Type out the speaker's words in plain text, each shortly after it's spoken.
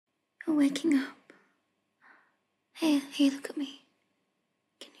You're waking up. Hey, look at me.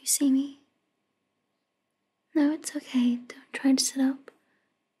 Can you see me? No, it's okay. Don't try to sit up.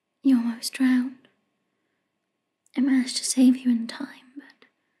 You almost drowned. I managed to save you in time, but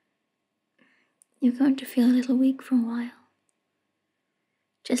you're going to feel a little weak for a while.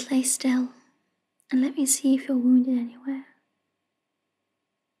 Just lay still and let me see if you're wounded anywhere.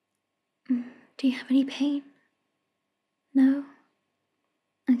 Do you have any pain? No?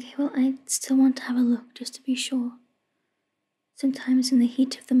 Okay, well, I still want to have a look just to be sure. Sometimes in the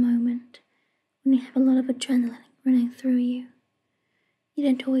heat of the moment, when you have a lot of adrenaline running through you, you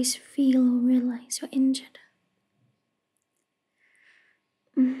don't always feel or realize you're injured.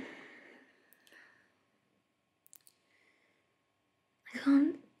 I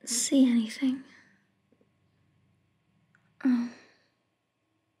can't see anything. Oh.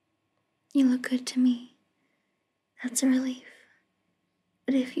 You look good to me. That's a relief.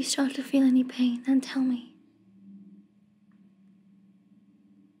 But if you start to feel any pain, then tell me.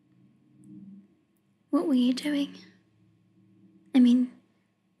 What were you doing? I mean,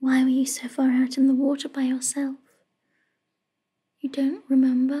 why were you so far out in the water by yourself? You don't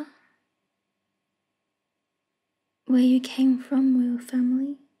remember? Where you came from with your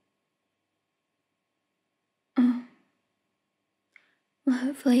family? Oh. Well,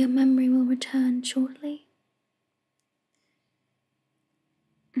 hopefully your memory will return shortly.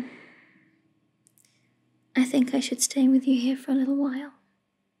 I think I should stay with you here for a little while.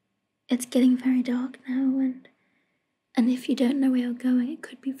 It's getting very dark now, and if you don't know where you're going, it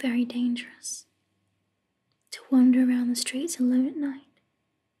could be very dangerous to wander around the streets alone at night.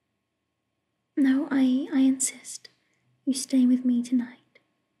 No, I insist. You stay with me tonight.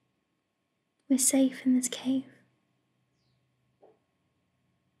 We're safe in this cave.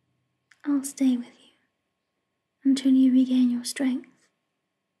 I'll stay with you until you regain your strength,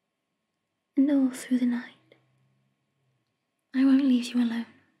 and all through the night. I won't leave you alone.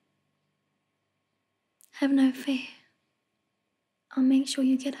 Have no fear. I'll make sure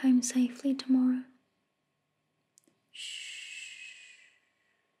you get home safely tomorrow. Shh.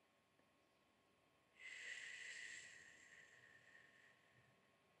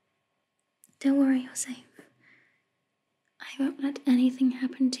 Don't worry, you're safe. I won't let anything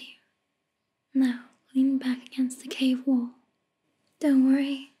happen to you. Now, lean back against the cave wall. Don't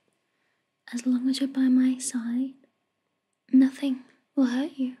worry. As long as you're by my side, nothing will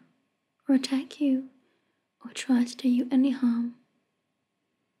hurt you, or attack you, or try to do you any harm.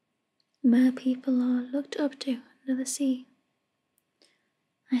 Mer people are looked up to under the sea.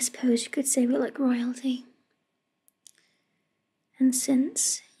 I suppose you could say we're like royalty. And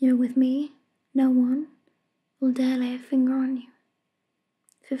since you're with me, no one will dare lay a finger on you,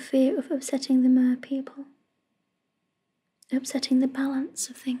 for fear of upsetting the mer people, upsetting the balance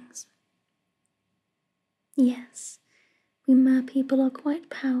of things. Yes, we mer people are quite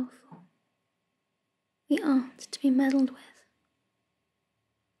powerful. We aren't to be meddled with.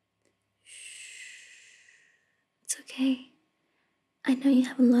 It's okay. I know you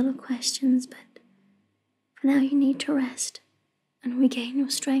have a lot of questions, but for now you need to rest and regain your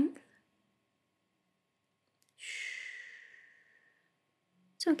strength.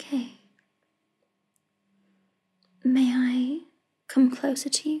 It's okay. May I come closer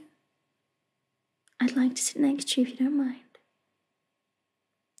to you? I'd like to sit next to you if you don't mind.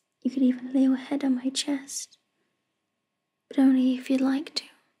 You could even lay your head on my chest, but only if you'd like to.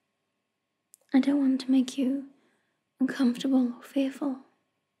 I don't want to make you uncomfortable or fearful.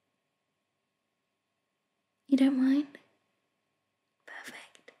 You don't mind?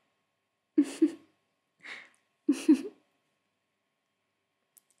 Perfect.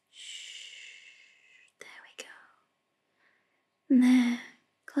 There we go. There,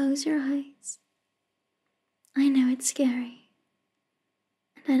 close your eyes. I know it's scary,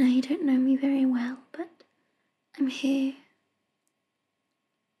 and I know you don't know me very well, but I'm here.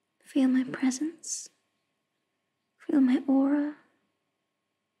 Feel my presence. Feel my aura.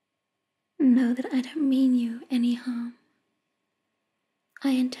 Know that I don't mean you any harm.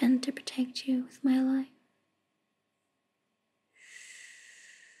 I intend to protect you with my life.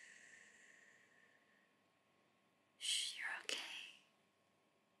 Shh, you're okay.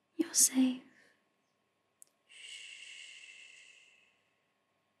 You're safe.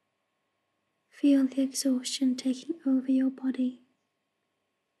 Feel the exhaustion taking over your body.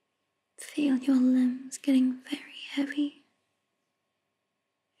 Feel your limbs getting very heavy.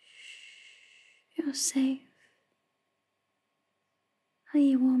 You're safe. Are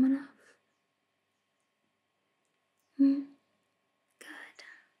you warm enough? Good.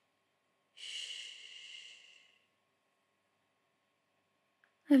 Shh.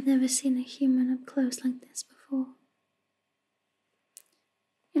 I've never seen a human up close like this before.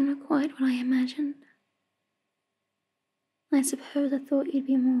 You're not quite what I imagined. I suppose I thought you'd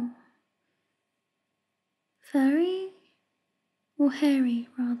be more furry, or hairy,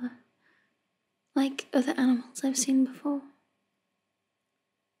 rather, like other animals I've seen before.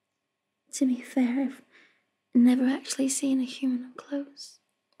 To be fair, I've never actually seen a human up close,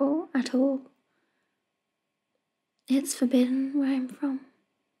 or at all. It's forbidden where I'm from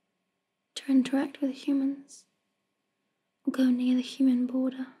to interact with humans or go near the human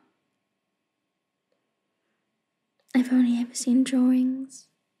border. I've only ever seen drawings,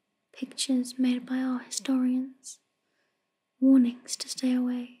 pictures made by our historians, warnings to stay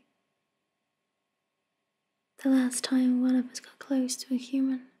away. The last time one of us got close to a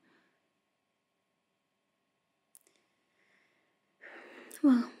human,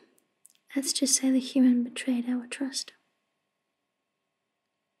 well, let's just say the human betrayed our trust.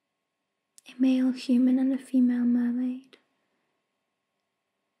 A male human and a female mermaid.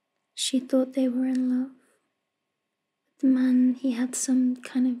 She thought they were in love. The man, he had some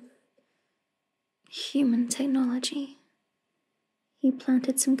kind of human technology. He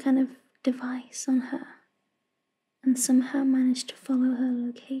planted some kind of device on her and somehow managed to follow her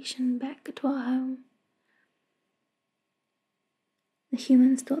location back to our home. The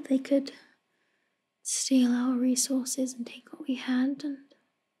humans thought they could steal our resources and take what we had and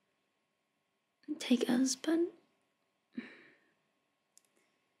take us, but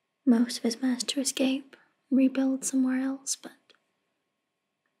most of us managed to escape, rebuild somewhere else, but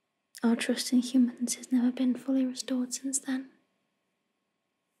our trust in humans has never been fully restored since then.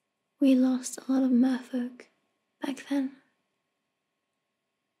 We lost a lot of merfolk back then.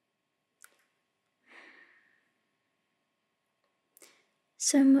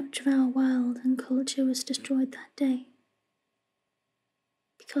 So much of our world and culture was destroyed that day.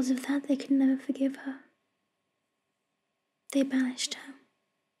 Because of that, they could never forgive her. They banished her.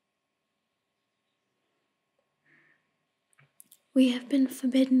 We have been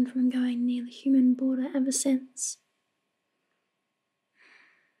forbidden from going near the human border ever since.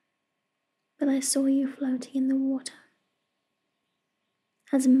 But I saw you floating in the water.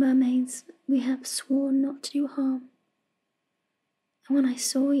 As mermaids, we have sworn not to do harm. And when I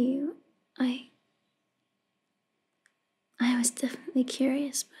saw you, I was definitely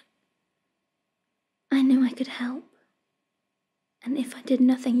curious, but I knew I could help. And if I did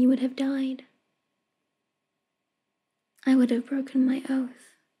nothing, you would have died. I would have broken my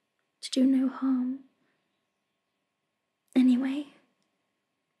oath to do no harm. Anyway,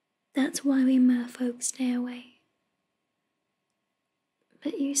 that's why we merfolk stay away.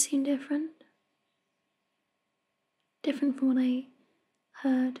 But you seem different. Different from what I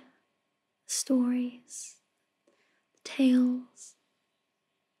heard. The stories, the tales.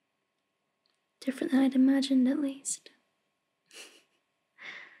 Different than I'd imagined, at least.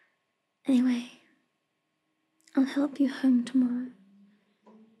 Anyway, I'll help you home tomorrow.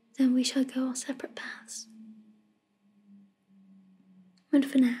 Then we shall go our separate paths. But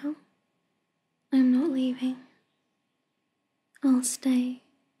for now, I'm not leaving. I'll stay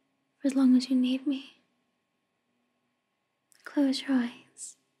for as long as you need me. Close your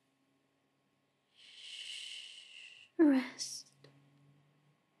eyes. Rest.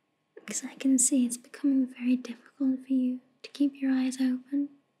 Because I can see it's becoming very difficult for you to keep your eyes open.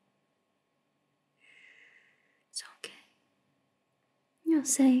 It's okay. You're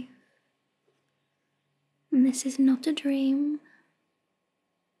safe. And this is not a dream.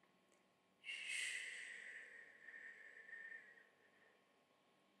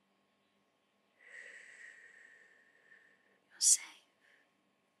 You're safe.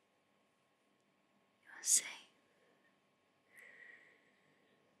 You're safe.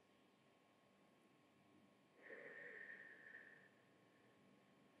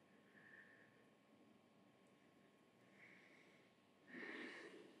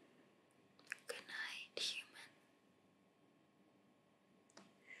 Good night, human.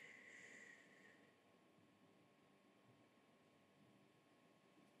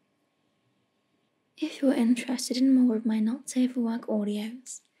 If you're interested in more of my Not Safe for Work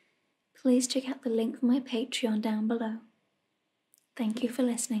audios, please check out the link for my Patreon down below. Thank you for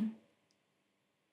listening.